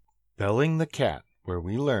Belling the Cat, where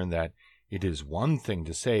we learn that it is one thing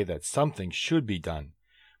to say that something should be done,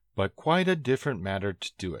 but quite a different matter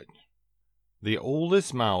to do it. The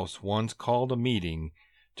oldest mouse once called a meeting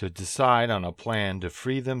to decide on a plan to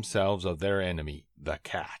free themselves of their enemy, the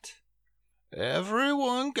cat.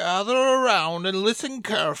 "Everyone gather around and listen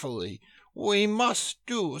carefully. We must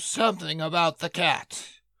do something about the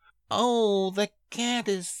cat." "Oh, the cat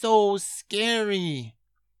is so scary.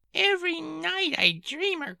 Every night I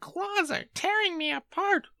dream her claws are tearing me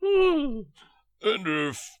apart. And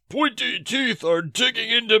her pointy teeth are digging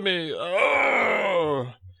into me.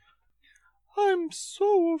 Ah! I'm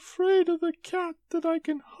so afraid of the cat that I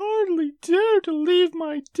can hardly dare to leave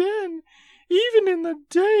my den, even in the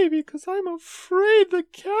day, because I'm afraid the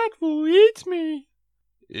cat will eat me."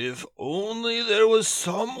 If only there was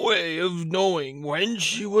some way of knowing when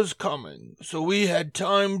she was coming, so we had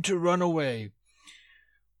time to run away.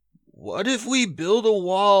 What if we build a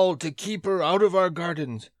wall to keep her out of our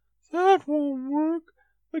gardens? That won't work.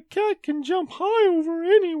 The cat can jump high over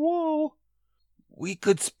any wall. We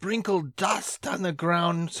could sprinkle dust on the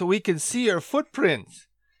ground so we can see her footprints.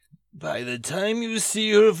 By the time you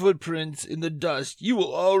see her footprints in the dust, you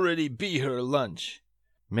will already be her lunch.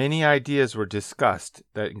 Many ideas were discussed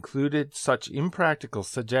that included such impractical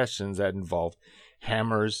suggestions that involved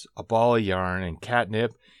hammers, a ball of yarn, and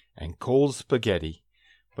catnip, and cold spaghetti.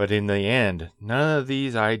 But in the end, none of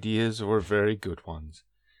these ideas were very good ones.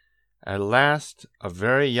 At last, a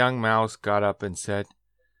very young mouse got up and said,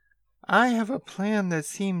 "I have a plan that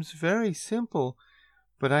seems very simple,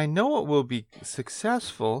 but I know it will be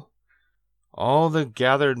successful." All the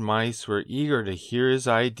gathered mice were eager to hear his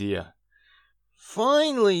idea.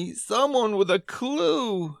 "Finally, someone with a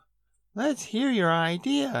clue." "Let's hear your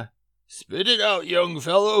idea." "Spit it out, young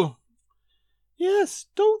fellow." "Yes,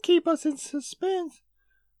 don't keep us in suspense."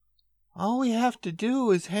 "All we have to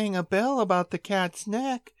do is hang a bell about the cat's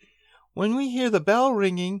neck. When we hear the bell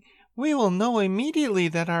ringing, we will know immediately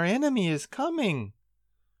that our enemy is coming."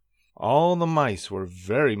 All the mice were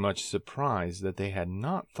very much surprised that they had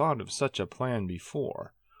not thought of such a plan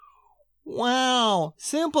before. "Wow!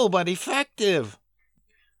 Simple but effective."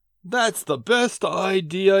 "That's the best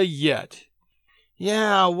idea yet."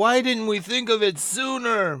 "Yeah, why didn't we think of it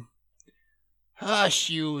sooner?" Hush,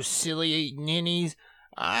 you silly ninnies.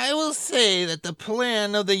 I will say that the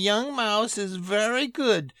plan of the young mouse is very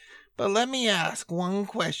good, but let me ask one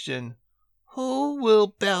question. Who will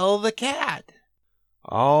bell the cat?"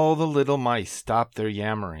 All the little mice stopped their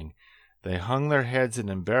yammering. They hung their heads in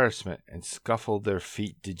embarrassment and scuffled their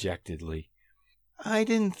feet dejectedly. "I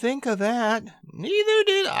didn't think of that." "Neither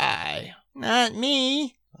did I." "Not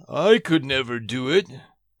me." "I could never do it."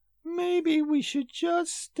 "Maybe we should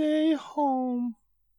just stay home."